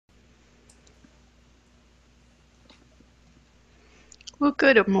Well,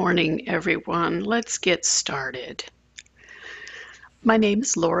 good morning, everyone. Let's get started. My name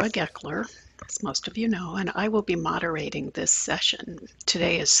is Laura Geckler, as most of you know, and I will be moderating this session.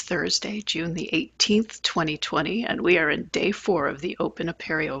 Today is Thursday, June the 18th, 2020, and we are in day 4 of the Open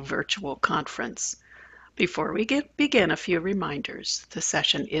Apereo virtual conference. Before we begin, a few reminders. The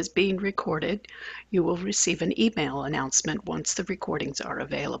session is being recorded. You will receive an email announcement once the recordings are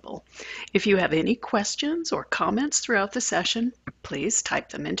available. If you have any questions or comments throughout the session, please type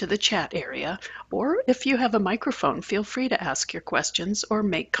them into the chat area, or if you have a microphone, feel free to ask your questions or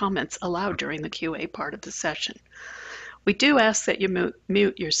make comments aloud during the QA part of the session. We do ask that you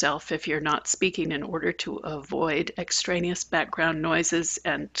mute yourself if you're not speaking in order to avoid extraneous background noises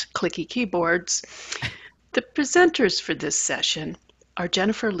and clicky keyboards. The presenters for this session are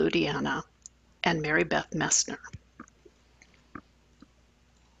Jennifer Ludiana and Mary Beth Messner.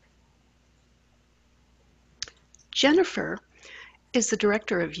 Jennifer is the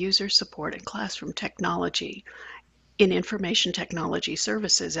Director of User Support and Classroom Technology in Information Technology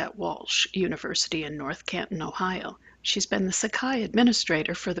Services at Walsh University in North Canton, Ohio. She's been the Sakai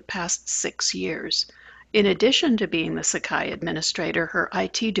administrator for the past 6 years. In addition to being the Sakai administrator, her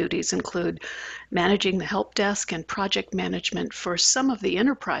IT duties include managing the help desk and project management for some of the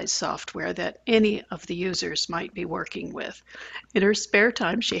enterprise software that any of the users might be working with. In her spare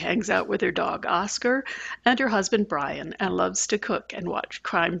time, she hangs out with her dog Oscar and her husband Brian and loves to cook and watch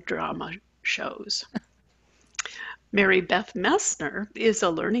crime drama shows. Mary Beth Messner is a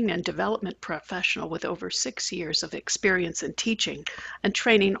learning and development professional with over 6 years of experience in teaching and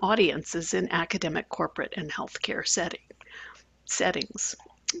training audiences in academic, corporate, and healthcare settings.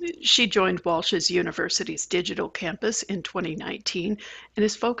 She joined Walsh University's digital campus in 2019 and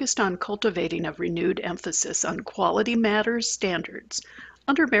is focused on cultivating a renewed emphasis on quality matters standards.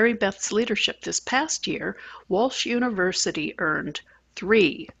 Under Mary Beth's leadership this past year, Walsh University earned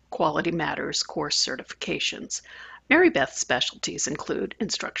 3 Quality Matters course certifications. Mary Beth's specialties include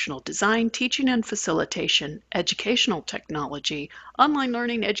instructional design, teaching and facilitation, educational technology, online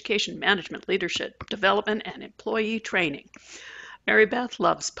learning, education management, leadership development, and employee training. Mary Beth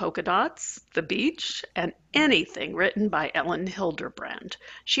loves polka dots, the beach, and anything written by Ellen Hilderbrand.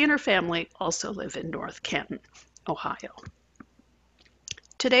 She and her family also live in North Canton, Ohio.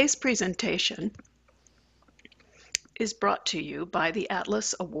 Today's presentation is brought to you by the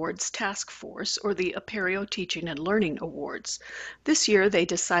Atlas Awards Task Force, or the Apereo Teaching and Learning Awards. This year, they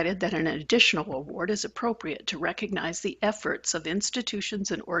decided that an additional award is appropriate to recognize the efforts of institutions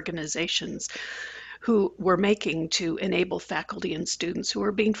and organizations who were making to enable faculty and students who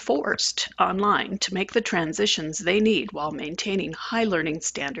are being forced online to make the transitions they need while maintaining high learning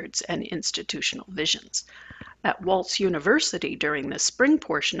standards and institutional visions. At Walsh University during the spring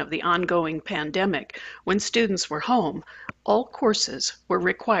portion of the ongoing pandemic, when students were home, all courses were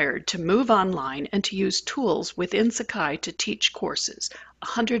required to move online and to use tools within Sakai to teach courses.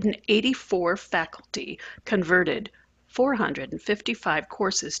 184 faculty converted 455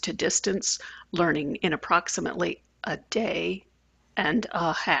 courses to distance learning in approximately a day and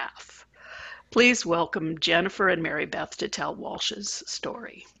a half. Please welcome Jennifer and Mary Beth to tell Walsh's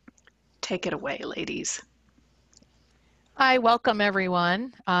story. Take it away, ladies. Hi, welcome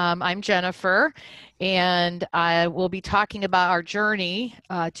everyone. I'm Jennifer, and I will be talking about our journey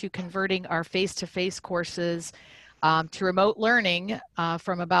to converting our face-to-face courses to remote learning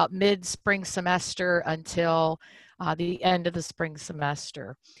from about mid-spring semester until the end of the spring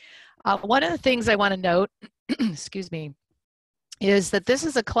semester. One of the things I want to note, excuse me, is that this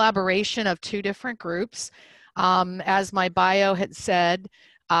is a collaboration of 2 different groups. As my bio had said,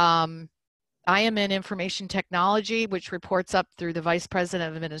 I am in information technology, which reports up through the Vice President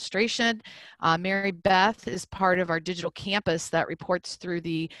of Administration. Mary Beth is part of our digital campus that reports through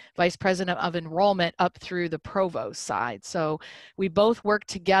the Vice President of Enrollment up through the provost side. So we both work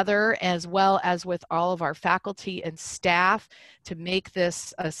together as well as with all of our faculty and staff to make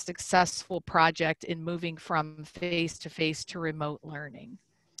this a successful project in moving from face-to-face to remote learning.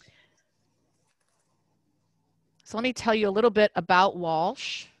 So let me tell you a little bit about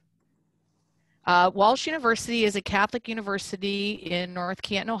Walsh. Walsh University is a Catholic university in North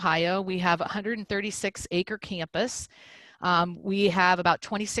Canton, Ohio. We have a 136-acre campus. We have about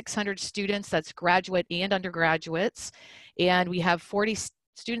 2,600 students, that's graduate and undergraduates, and we have 40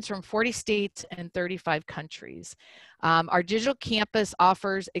 students from 40 states and 35 countries. Our digital campus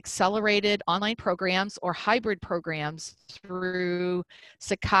offers accelerated online programs or hybrid programs through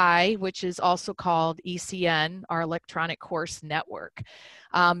Sakai, which is also called ECN, our electronic course network.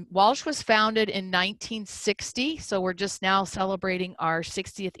 Walsh was founded in 1960, so we're just now celebrating our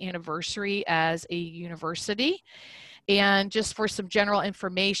 60th anniversary as a university. And just for some general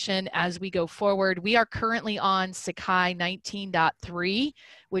information as we go forward, we are currently on Sakai 19.3,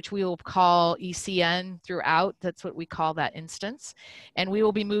 which we will call ECN throughout. That's what we call that instance. And we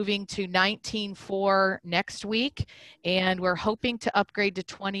will be moving to 19.4 next week. And we're hoping to upgrade to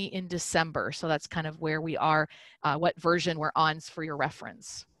 20 in December. So that's kind of where we are, what version we're on for your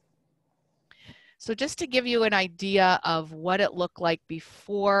reference. So just to give you an idea of what it looked like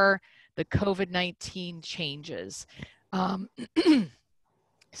before the COVID-19 changes.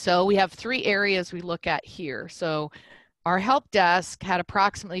 So we have 3 areas we look at here. So our help desk had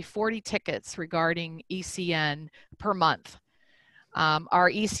approximately 40 tickets regarding ECN per month.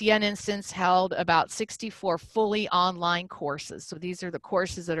 Our ECN instance held about 64 fully online courses. So these are the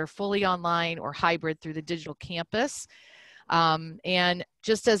courses that are fully online or hybrid through the digital campus. And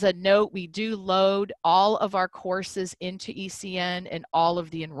just as a note, we do load all of our courses into ECN and all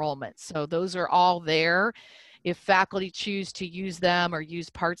of the enrollments. So those are all there. If faculty choose to use them or use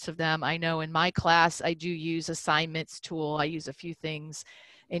parts of them, I know in my class, I do use assignments tool. I use a few things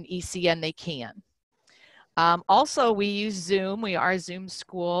in ECN they can. Also, we use Zoom. We are a Zoom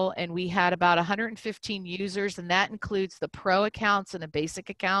school, and we had about 115 users, and that includes the pro accounts and the basic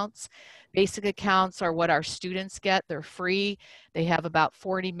accounts. Basic accounts are what our students get. They're free. They have about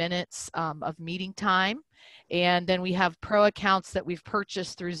 40 minutes of meeting time. And then we have pro accounts that we've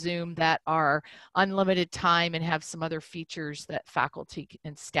purchased through Zoom that are unlimited time and have some other features that faculty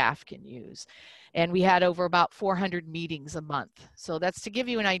and staff can use. And we had over about 400 meetings a month. So that's to give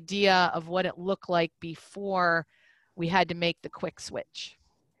you an idea of what it looked like before we had to make the quick switch.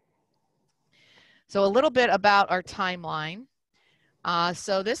 So a little bit about our timeline.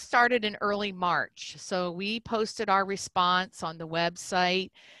 So this started in early March. So we posted our response on the website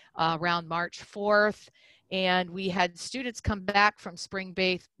around March 4th. And we had students come back from spring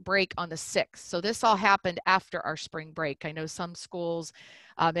break on the 6th. So this all happened after our spring break. I know some schools,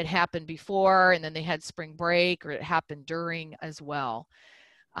 it happened before and then they had spring break, or it happened during as well.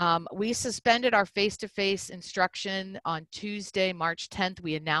 We suspended our face-to-face instruction on Tuesday, March 10th.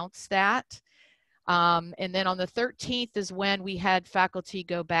 We announced that. And then on the 13th is when we had faculty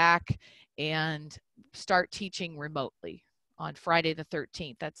go back and start teaching remotely. On Friday the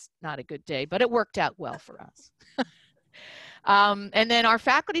 13th. That's not a good day, but it worked out well for us. And then our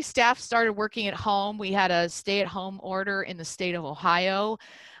faculty staff started working at home. We had a stay-at-home order in the state of Ohio.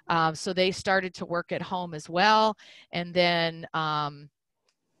 So they started to work at home as well. And then March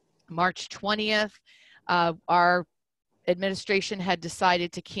 20th, our administration had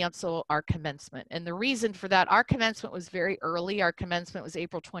decided to cancel our commencement. And the reason for that, our commencement was very early. Our commencement was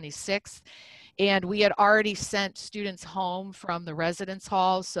April 26th. And we had already sent students home from the residence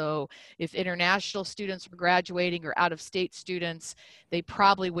hall. So if international students were graduating or out-of-state students, they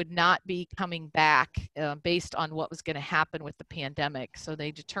probably would not be coming back based on what was going to happen with the pandemic. So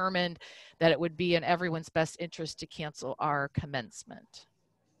they determined that it would be in everyone's best interest to cancel our commencement.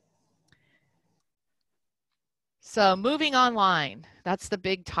 So moving online, that's the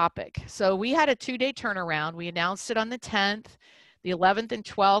big topic. So we had a 2-day turnaround. We announced it on the 10th. The 11th and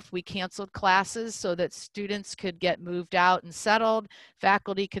 12th, we canceled classes so that students could get moved out and settled.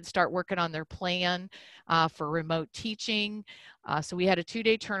 Faculty could start working on their plan for remote teaching. So we had a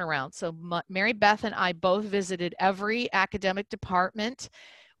 2-day turnaround. So Mary Beth and I both visited every academic department.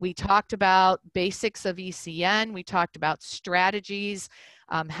 We talked about basics of ECN. We talked about strategies,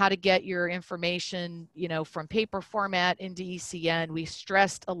 how to get your information, from paper format into ECN. We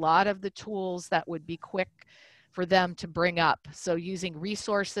stressed a lot of the tools that would be quick for them to bring up. So using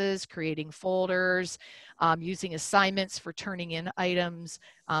resources, creating folders, using assignments for turning in items,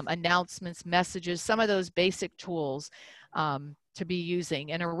 announcements, messages, some of those basic tools to be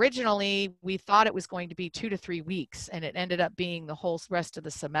using. And originally we thought it was going to be 2 to 3 weeks, and it ended up being the whole rest of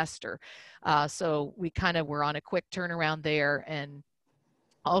the semester. So we kind of were on a quick turnaround there. And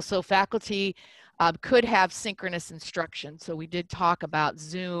also faculty could have synchronous instruction. So we did talk about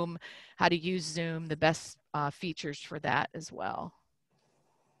Zoom, how to use Zoom, the best features for that as well.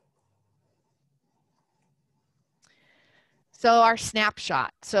 So our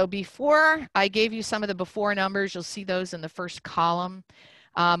snapshot. So before I gave you some of the before numbers, you'll see those in the first column.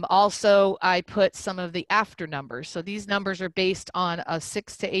 Also, I put some of the after numbers. So these numbers are based on a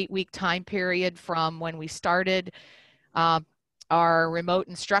 6 to 8 week time period from when we started our remote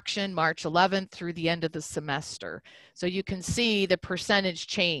instruction, March 11th through the end of the semester. So you can see the percentage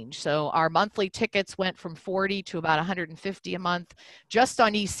change. So our monthly tickets went from 40 to about 150 a month just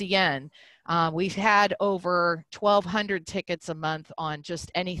on ECN. We've had over 1,200 tickets a month on just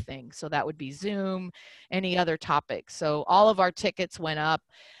anything. So that would be Zoom, any other topic. So all of our tickets went up.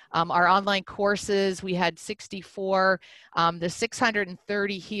 Our online courses, we had 64. The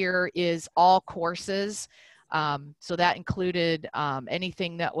 630 here is all courses. So that included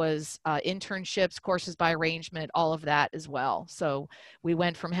anything that was internships, courses by arrangement, all of that as well. So we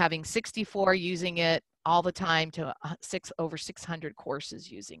went from having 64 using it all the time to over 600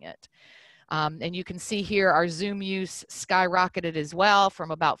 courses using it. And you can see here our Zoom use skyrocketed as well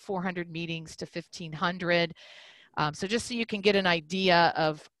from about 400 meetings to 1,500. So just so you can get an idea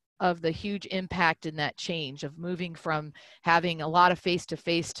of the huge impact in that change of moving from having a lot of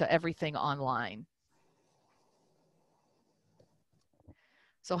face-to-face to everything online.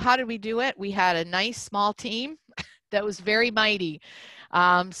 So how did we do it? We had a nice small team that was very mighty.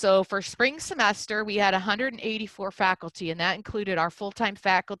 So for spring semester, we had 184 faculty, and that included our full-time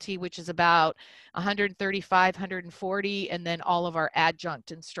faculty, which is about 135, 140, and then all of our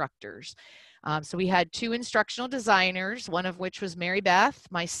adjunct instructors. So we had 2 instructional designers, one of which was Mary Beth,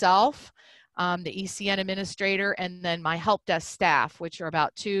 myself, the ECN administrator, and then my help desk staff, which are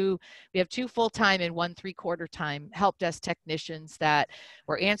about we have 2 full-time and 1 3/4-time help desk technicians that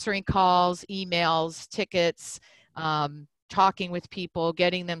were answering calls, emails, tickets, talking with people,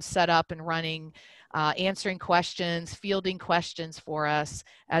 getting them set up and running, answering questions, fielding questions for us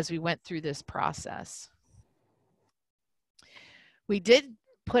as we went through this process. We did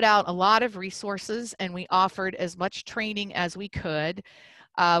put out a lot of resources and we offered as much training as we could.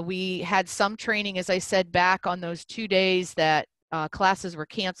 We had some training, as I said, back on those 2 days that classes were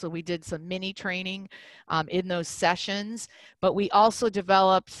canceled. We did some mini training in those sessions, but we also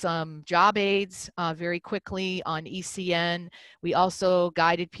developed some job aids very quickly on ECN. We also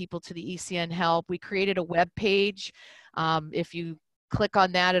guided people to the ECN help. We created a web page. If you click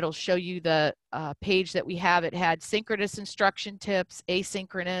on that, it'll show you the page that we have. It had synchronous instruction tips,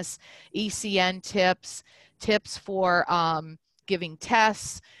 asynchronous, ECN tips, tips for giving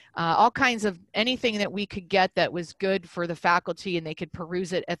tests, all kinds of anything that we could get that was good for the faculty and they could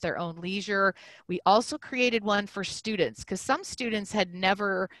peruse it at their own leisure. We also created one for students because some students had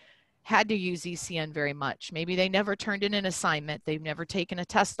never had to use ECN very much. Maybe they never turned in an assignment. They've never taken a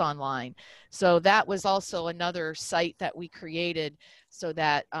test online. So that was also another site that we created so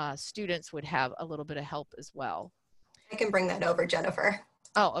that students would have a little bit of help as well. I can bring that over, Jennifer.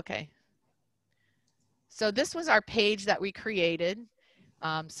 Oh, okay. So this was our page that we created.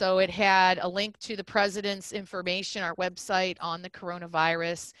 So it had a link to the president's information, our website on the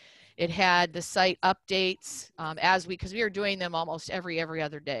coronavirus. It had the site updates because we were doing them almost every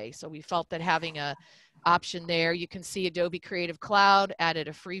other day. So we felt that having a option there, you can see Adobe Creative Cloud added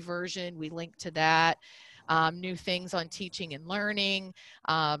a free version. We linked to that. New things on teaching and learning.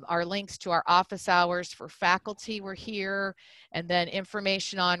 Our links to our office hours for faculty were here, and then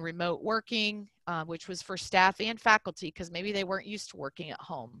information on remote working, which was for staff and faculty because maybe they weren't used to working at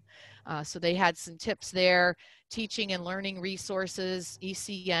home. So they had some tips there, teaching and learning resources,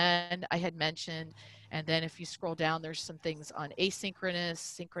 ECN I had mentioned, and then if you scroll down, there's some things on asynchronous,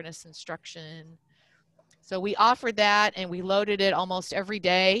 synchronous instruction. So we offered that and we loaded it almost every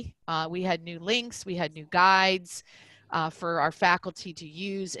day. We had new links, we had new guides for our faculty to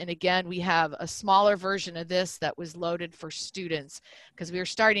use. And again, we have a smaller version of this that was loaded for students because we were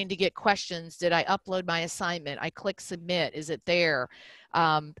starting to get questions. Did I upload my assignment? I click submit, is it there?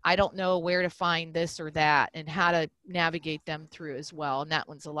 I don't know where to find this or that and how to navigate them through as well. And that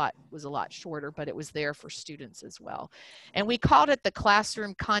was a lot shorter, but it was there for students as well. And we called it the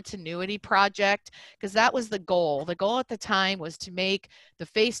Classroom Continuity Project because that was the goal. The goal at the time was to make the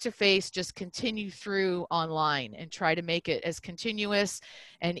face-to-face just continue through online and try to make it as continuous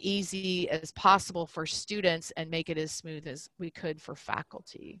and easy as possible for students and make it as smooth as we could for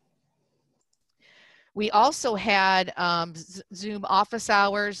faculty. We also had Zoom office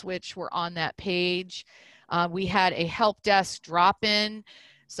hours, which were on that page. We had a help desk drop-in.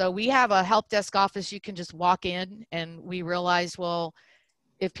 So we have a help desk office you can just walk in, and we realized, well,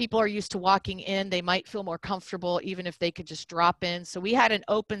 if people are used to walking in, they might feel more comfortable even if they could just drop in. So we had an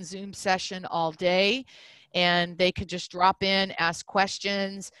open Zoom session all day, and they could just drop in, ask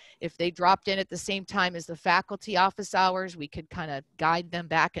questions. If they dropped in at the same time as the faculty office hours, we could kind of guide them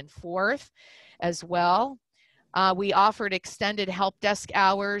back and forth as well. We offered extended help desk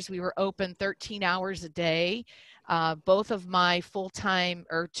hours. We were open 13 hours a day. Both of my full-time,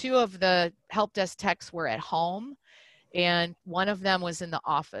 or 2 of the help desk techs were at home, and one of them was in the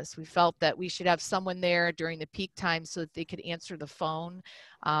office. We felt that we should have someone there during the peak time so that they could answer the phone.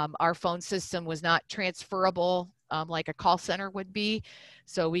 Our phone system was not transferable like a call center would be.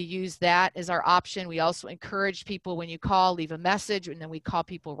 So we use that as our option. We also encourage people, when you call, leave a message, and then we call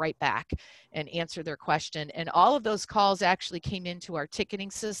people right back and answer their question. And all of those calls actually came into our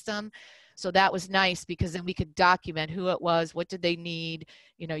ticketing system. So that was nice, because then we could document who it was, what did they need.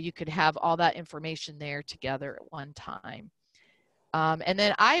 You know, you could have all that information there together at one time. And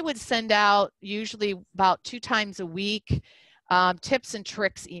then I would send out usually about 2 times a week tips and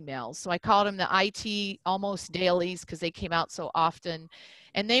tricks emails. So I called them the IT almost dailies, because they came out so often.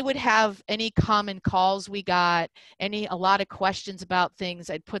 And they would have any common calls we got, a lot of questions about things.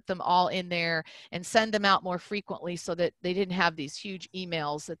 I'd put them all in there and send them out more frequently, so that they didn't have these huge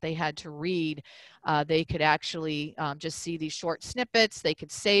emails that they had to read. They could actually just see these short snippets. They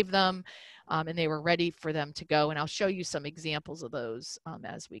could save them, and they were ready for them to go. And I'll show you some examples of those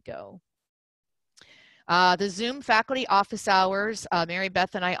as we go. The Zoom faculty office hours, Mary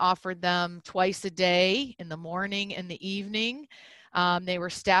Beth and I offered them twice a day, in the morning and the evening. They were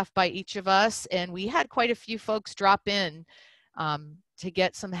staffed by each of us, and we had quite a few folks drop in to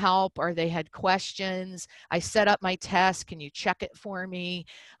get some help, or they had questions. I set up my test, can you check it for me?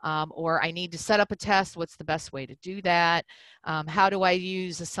 Or I need to set up a test, what's the best way to do that? How do I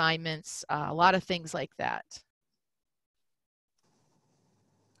use assignments? A lot of things like that.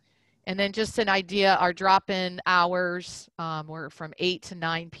 And then just an idea, our drop-in hours were from 8 to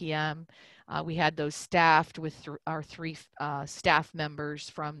 9 p.m. We had those staffed with our 3 staff members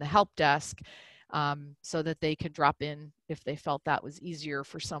from the help desk, so that they could drop in if they felt that was easier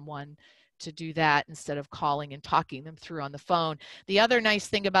for someone to do that, instead of calling and talking them through on the phone. The other nice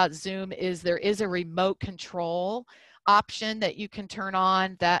thing about Zoom is there is a remote control option that you can turn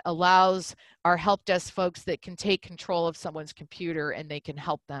on that allows our help desk folks that can take control of someone's computer, and they can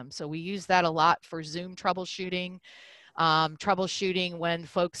help them. So we use that a lot for Zoom troubleshooting. Troubleshooting when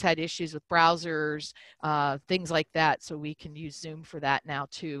folks had issues with browsers, things like that. So we can use Zoom for that now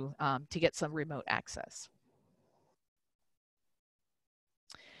too, to get some remote access.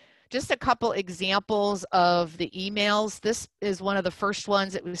 Just a couple examples of the emails. This is one of the first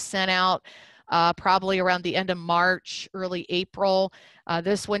ones that was sent out probably around the end of March, early April.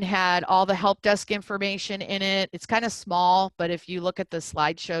 This one had all the help desk information in it. It's kind of small, but if you look at the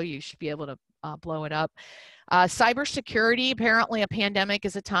slideshow, you should be able to blow it up. Cybersecurity, apparently a pandemic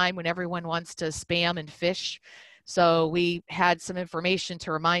is a time when everyone wants to spam and phish. So we had some information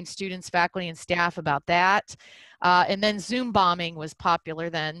to remind students, faculty, and staff about that. And then Zoom bombing was popular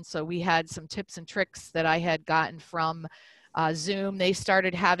then. So we had some tips and tricks that I had gotten from Zoom. They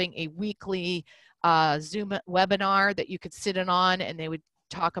started having a weekly Zoom webinar that you could sit in on, and they would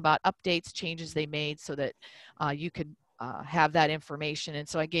talk about updates, changes they made, so that you could have that information. And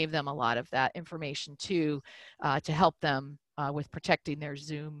so I gave them a lot of that information too, to help them with protecting their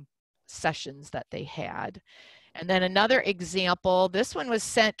Zoom sessions that they had. And then another example, this one was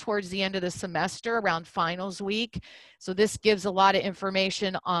sent towards the end of the semester around finals week. So this gives a lot of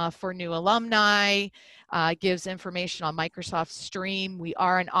information for new alumni, gives information on Microsoft Stream. We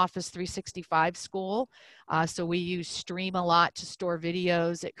are an Office 365 school, so we use Stream a lot to store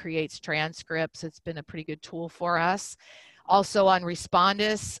videos. It creates transcripts. It's been a pretty good tool for us. Also on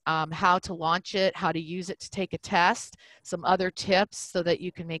Respondus, how to launch it, how to use it to take a test, some other tips so that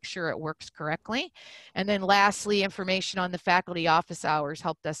you can make sure it works correctly. And then lastly, information on the faculty office hours,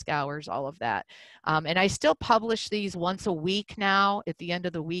 help desk hours, all of that. And I still publish these once a week now. At the end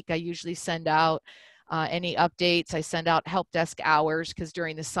of the week, I usually send out any updates. I send out help desk hours, because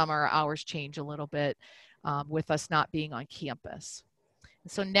during the summer, hours change a little bit with us not being on campus.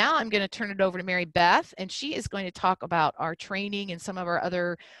 So now I'm going to turn it over to Mary Beth, and she is going to talk about our training and some of our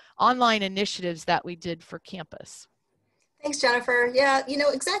other online initiatives that we did for campus. Thanks, Jennifer. Yeah, you know,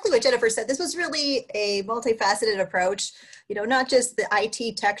 exactly what Jennifer said. This was really a multifaceted approach, you know, not just the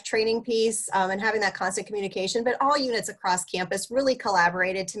IT tech training piece and having that constant communication, but all units across campus really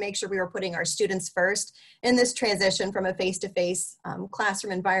collaborated to make sure we were putting our students first in this transition from a face-to-face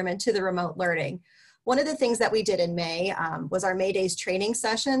classroom environment to the remote learning. One of the things that we did in May was our May Days training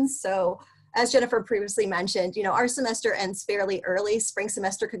sessions. So as Jennifer previously mentioned, you know, our semester ends fairly early. Spring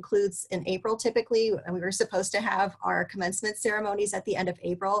semester concludes in April typically, and we were supposed to have our commencement ceremonies at the end of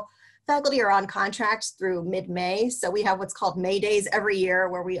April. Faculty are on contracts through mid-May, so we have what's called May Days every year,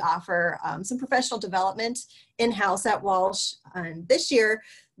 where we offer some professional development in-house at Walsh. And this year,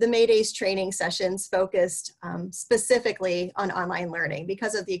 the May Days training sessions focused specifically on online learning.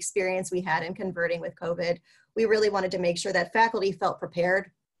 Because of the experience we had in converting with COVID, we really wanted to make sure that faculty felt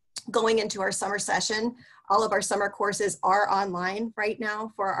prepared going into our summer session. All of our summer courses are online right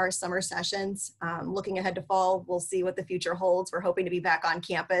now for our summer sessions. Looking ahead to fall, we'll see what the future holds. We're hoping to be back on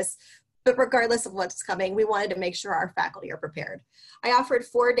campus. But regardless of what's coming, we wanted to make sure our faculty are prepared. I offered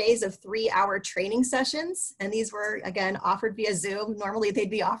 4 days of 3-hour training sessions, and these were, again, offered via Zoom. Normally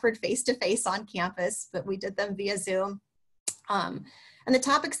they'd be offered face-to-face on campus, but we did them via Zoom. And the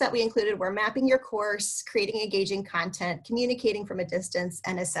topics that we included were mapping your course, creating engaging content, communicating from a distance,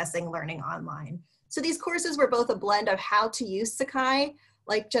 and assessing learning online. So these courses were both a blend of how to use Sakai.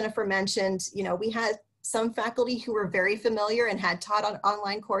 Like Jennifer mentioned, you know, we had some faculty who were very familiar and had taught on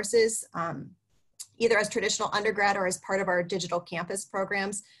online courses, either as traditional undergrad or as part of our digital campus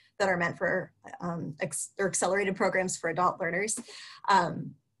programs that are meant for, or accelerated programs for adult learners.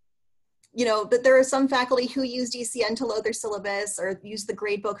 You know, but there are some faculty who used ECN to load their syllabus or use the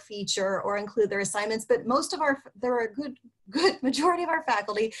gradebook feature or include their assignments, but there are a good majority of our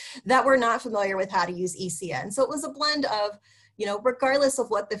faculty that were not familiar with how to use ECN. So it was a blend of, you know, regardless of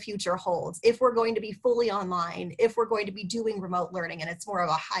what the future holds, if we're going to be fully online, if we're going to be doing remote learning and it's more of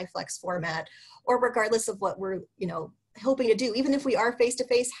a high flex format, or regardless of what we're, you know, hoping to do, even if we are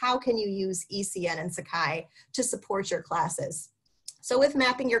face-to-face, how can you use ECN and Sakai to support your classes? So with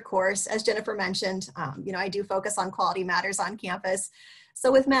mapping your course, as Jennifer mentioned, you know, I do focus on quality matters on campus.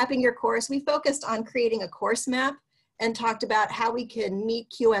 So with mapping your course, we focused on creating a course map and talked about how we can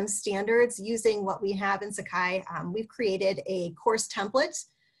meet QM standards using what we have in Sakai. We've created a course template.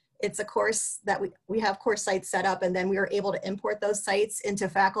 It's a course that we have course sites set up, and then we were able to import those sites into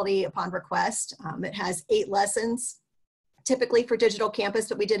faculty upon request. It has 8 lessons, typically for digital campus,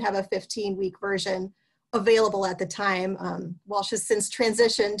 but we did have a 15-week version available at the time. Walsh has since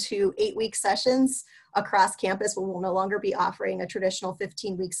transitioned to 8-week sessions across campus. We will no longer be offering a traditional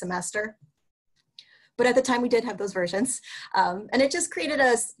 15-week semester. But at the time we did have those versions. And it just created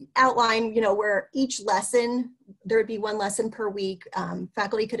a outline, you know, where each lesson, there would be 1 lesson per week.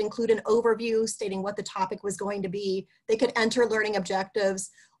 Faculty could include an overview stating what the topic was going to be. They could enter learning objectives,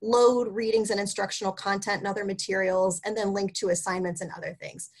 load readings and instructional content and other materials, and then link to assignments and other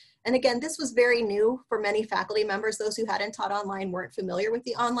things. And again, this was very new for many faculty members. Those who hadn't taught online weren't familiar with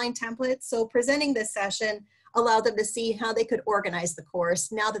the online template. So presenting this session allowed them to see how they could organize the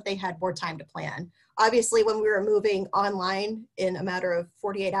course now that they had more time to plan. Obviously, when we were moving online in a matter of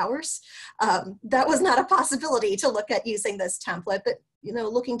 48 hours, that was not a possibility to look at using this template. But you know,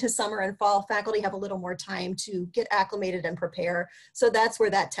 looking to summer and fall, faculty have a little more time to get acclimated and prepare. So that's where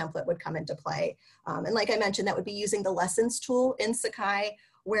that template would come into play. And like I mentioned, that would be using the lessons tool in Sakai.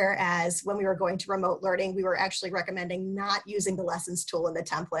 Whereas when we were going to remote learning, we were actually recommending not using the lessons tool in the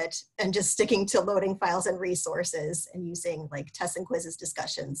template and just sticking to loading files and resources and using like tests and quizzes,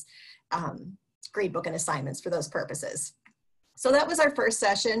 discussions, gradebook and assignments for those purposes. So that was our first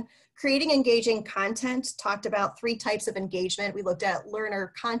session. Creating engaging content, talked about 3 types of engagement. We looked at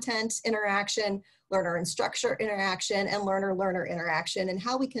learner content interaction, learner instructor interaction, and learner-learner interaction, and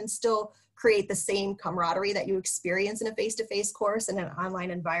how we can still create the same camaraderie that you experience in a face-to-face course in an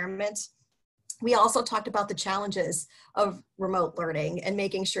online environment. We also talked about the challenges of remote learning and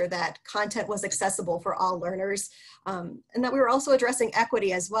making sure that content was accessible for all learners, and that we were also addressing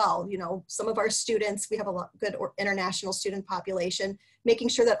equity as well. You know, some of our students, we have a good international student population, making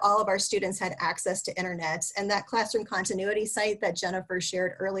sure that all of our students had access to internet, and that classroom continuity site that Jennifer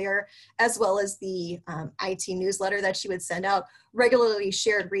shared earlier, as well as the IT newsletter that she would send out, regularly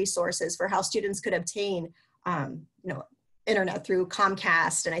shared resources for how students could obtain you know, internet through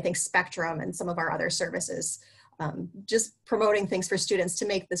Comcast and I think Spectrum and some of our other services, just promoting things for students to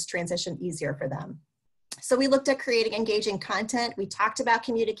make this transition easier for them. So we looked at creating engaging content. We talked about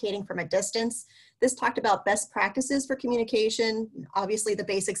communicating from a distance. This talked about best practices for communication, obviously the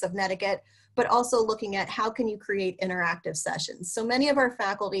basics of netiquette, but also looking at how can you create interactive sessions. So many of our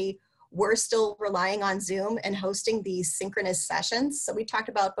faculty were still relying on Zoom and hosting these synchronous sessions. So we talked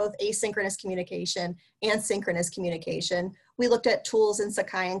about both asynchronous communication and synchronous communication. We looked at tools in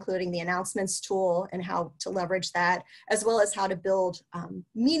Sakai, including the announcements tool and how to leverage that, as well as how to build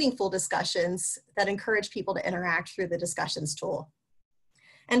meaningful discussions that encourage people to interact through the discussions tool.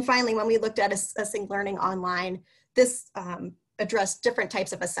 And finally, when we looked at assessing learning online, this addressed different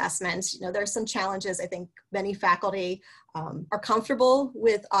types of assessments. You know, there are some challenges. I think many faculty are comfortable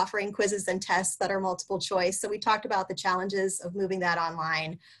with offering quizzes and tests that are multiple choice. So we talked about the challenges of moving that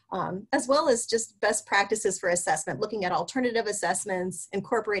online, as well as just best practices for assessment, looking at alternative assessments,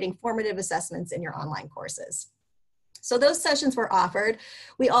 incorporating formative assessments in your online courses. So those sessions were offered.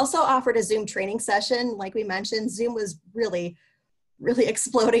 We also offered a Zoom training session. Like we mentioned, Zoom was really really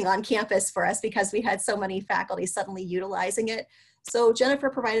exploding on campus for us because we had so many faculty suddenly utilizing it. So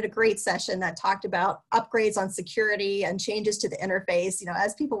Jennifer provided a great session that talked about upgrades on security and changes to the interface. You know,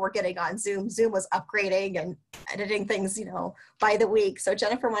 as people were getting on Zoom, Zoom was upgrading and editing things, you know, by the week. So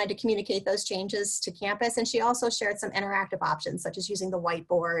Jennifer wanted to communicate those changes to campus. And she also shared some interactive options, such as using the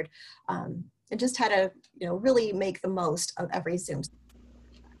whiteboard, and just how to, you know, really make the most of every Zoom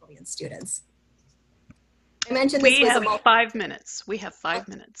faculty and students. I mentioned this We was have 5 minutes. We have 5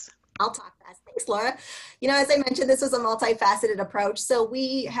 minutes. I'll talk fast. Thanks, Laura. You know, as I mentioned, this was a multifaceted approach. So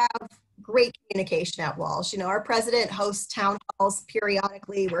we have great communication at Walsh. You know, our president hosts town halls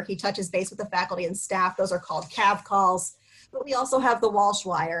periodically where he touches base with the faculty and staff. Those are called CAV calls. But we also have the Walsh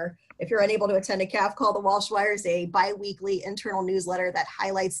Wire. If you're unable to attend a CAV call, the Walsh Wire is a bi-weekly internal newsletter that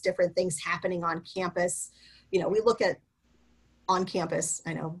highlights different things happening on campus. You know, we look at on campus,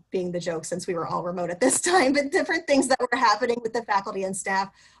 I know being the joke since we were all remote at this time, but different things that were happening with the faculty and staff,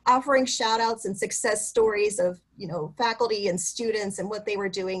 offering shout outs and success stories of, you know, faculty and students and what they were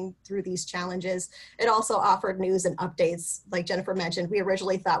doing through these challenges. It also offered news and updates. Like Jennifer mentioned, we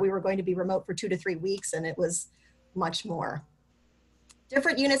originally thought we were going to be remote for 2 to 3 weeks, and it was much more.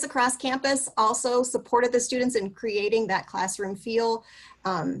 Different units across campus also supported the students in creating that classroom feel.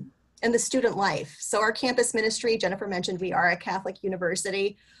 And the student life. So our campus ministry, Jennifer mentioned we are a Catholic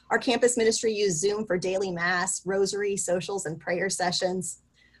university. Our campus ministry used Zoom for daily mass, rosary, socials, and prayer sessions.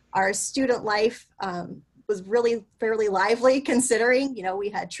 Our student life was really fairly lively considering, you know,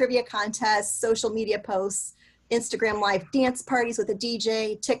 we had trivia contests, social media posts, Instagram live dance parties with a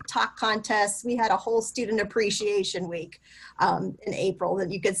DJ, TikTok contests. We had a whole student appreciation week in April,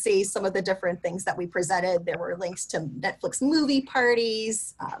 and you could see some of the different things that we presented. There were links to Netflix movie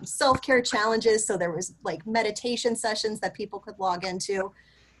parties, self-care challenges. So there was like meditation sessions that people could log into.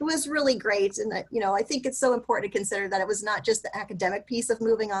 It was really great. And, you know, I think it's so important to consider that it was not just the academic piece of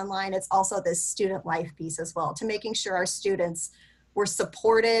moving online, it's also this student life piece as well, to making sure our students were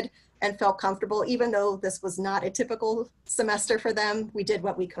supported and felt comfortable. Even though this was not a typical semester for them, we did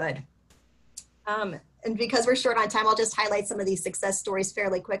what we could. And because we're short on time, I'll just highlight some of these success stories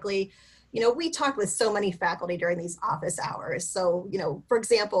fairly quickly. You know, we talked with so many faculty during these office hours. So, you know, for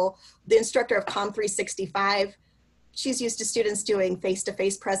example, the instructor of Com 365, she's used to students doing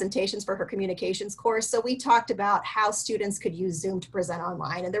face-to-face presentations for her communications course. So we talked about how students could use Zoom to present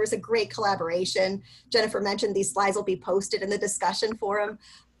online, and there was a great collaboration. Jennifer mentioned these slides will be posted in the discussion forum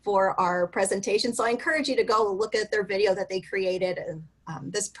for our presentation. So I encourage you to go look at their video that they created. And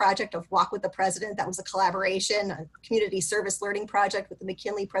this project of Walk with the President, that was a collaboration, a community service learning project with the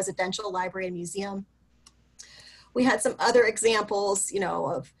McKinley Presidential Library and Museum. We had some other examples, you know,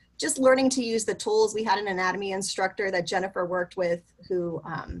 of just learning to use the tools. We had an anatomy instructor that Jennifer worked with who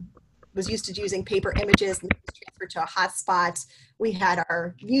was used to using paper images and transferred to a hotspot. We had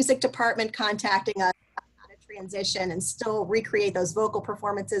our music department contacting us transition and still recreate those vocal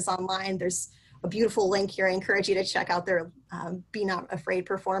performances online. There's a beautiful link here. I encourage you to check out their Be Not Afraid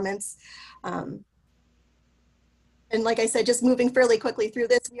performance. And like I said, just moving fairly quickly through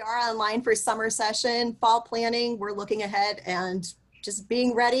this, we are online for summer session, fall planning. We're looking ahead and just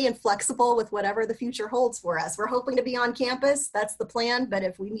being ready and flexible with whatever the future holds for us. We're hoping to be on campus. That's the plan. But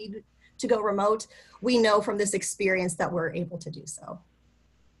if we need to go remote, we know from this experience that we're able to do so.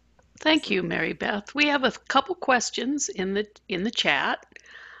 Thank you, Mary Beth. We have a couple questions in the chat,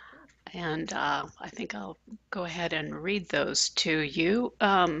 and I think I'll go ahead and read those to you.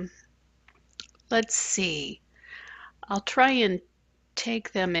 Let's see. I'll try and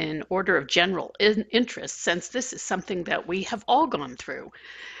take them in order of general interest, since this is something that we have all gone through.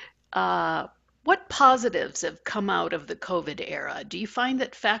 What positives have come out of the COVID era? Do you find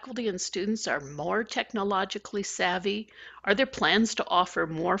that faculty and students are more technologically savvy? Are there plans to offer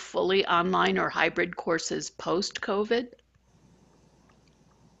more fully online or hybrid courses post-COVID?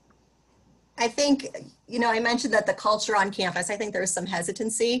 I think, you know, I mentioned that the culture on campus, I think there's some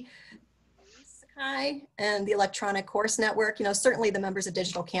hesitancy. Sakai and the electronic course network, you know, certainly the members of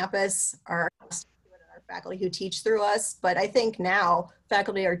Digital Campus are faculty who teach through us, but I think now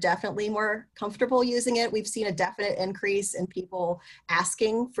faculty are definitely more comfortable using it. We've seen a definite increase in people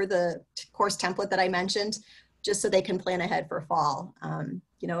asking for the course template that I mentioned, just so they can plan ahead for fall.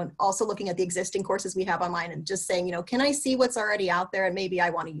 You know, and also looking at the existing courses we have online and just saying, you know, can I see what's already out there and maybe I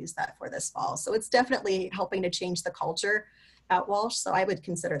want to use that for this fall. So it's definitely helping to change the culture at Walsh. So I would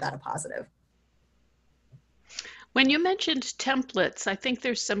consider that a positive. When you mentioned templates, I think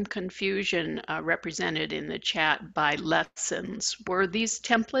there's some confusion represented in the chat by lessons. Were these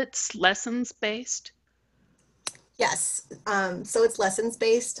templates lessons based? Yes, so it's lessons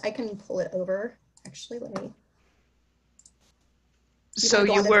based. I can pull it over. Actually, let me. So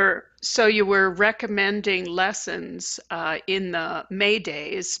you were recommending lessons in the May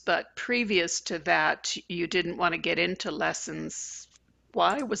days, but previous to that, you didn't want to get into lessons.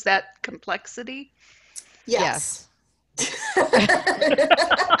 Why? Was that complexity? Yes.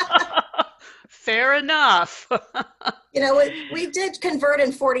 Fair enough. We did convert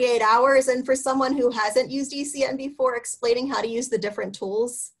in 48 hours, and for someone who hasn't used ECN before, explaining how to use the different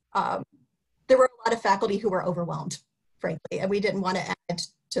tools, there were a lot of faculty who were overwhelmed, frankly, and we didn't want to add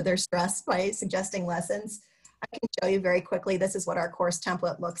to their stress by suggesting lessons. I can show you very quickly. This is what our course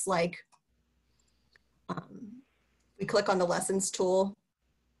template looks like. We click on the lessons tool.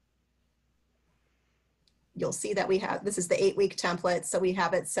 You'll see that we have, this is the 8-week template. So we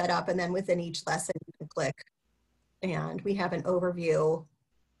have it set up, and then within each lesson, you can click. And we have an overview,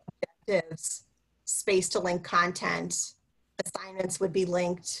 objectives, space to link content, assignments would be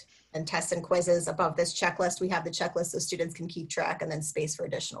linked, and tests and quizzes. Above this checklist, we have the checklist so students can keep track, and then space for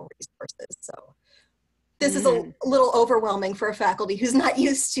additional resources. So this is a little overwhelming for a faculty who's not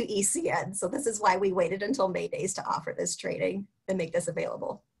used to ECN. So this is why we waited until May days to offer this training and make this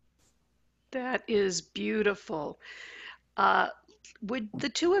available. That is beautiful. Would the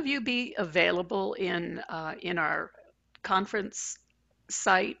two of you be available in our conference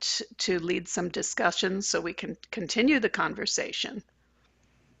site to lead some discussions so we can continue the conversation?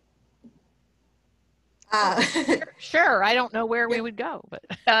 Sure. I don't know where we would go, but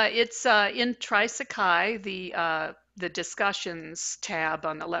it's in Sakai. The discussions tab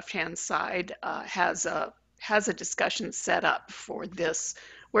on the left-hand side has a discussion set up for this,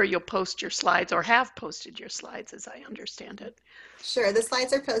 where you'll post your slides, or have posted your slides, as I understand it. Sure, the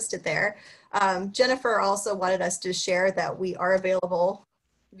slides are posted there. Jennifer also wanted us to share that we are available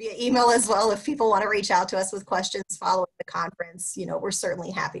via email as well. If people want to reach out to us with questions following the conference, we're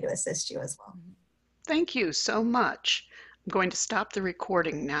certainly happy to assist you as well. Thank you so much. I'm going to stop the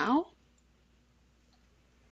recording now.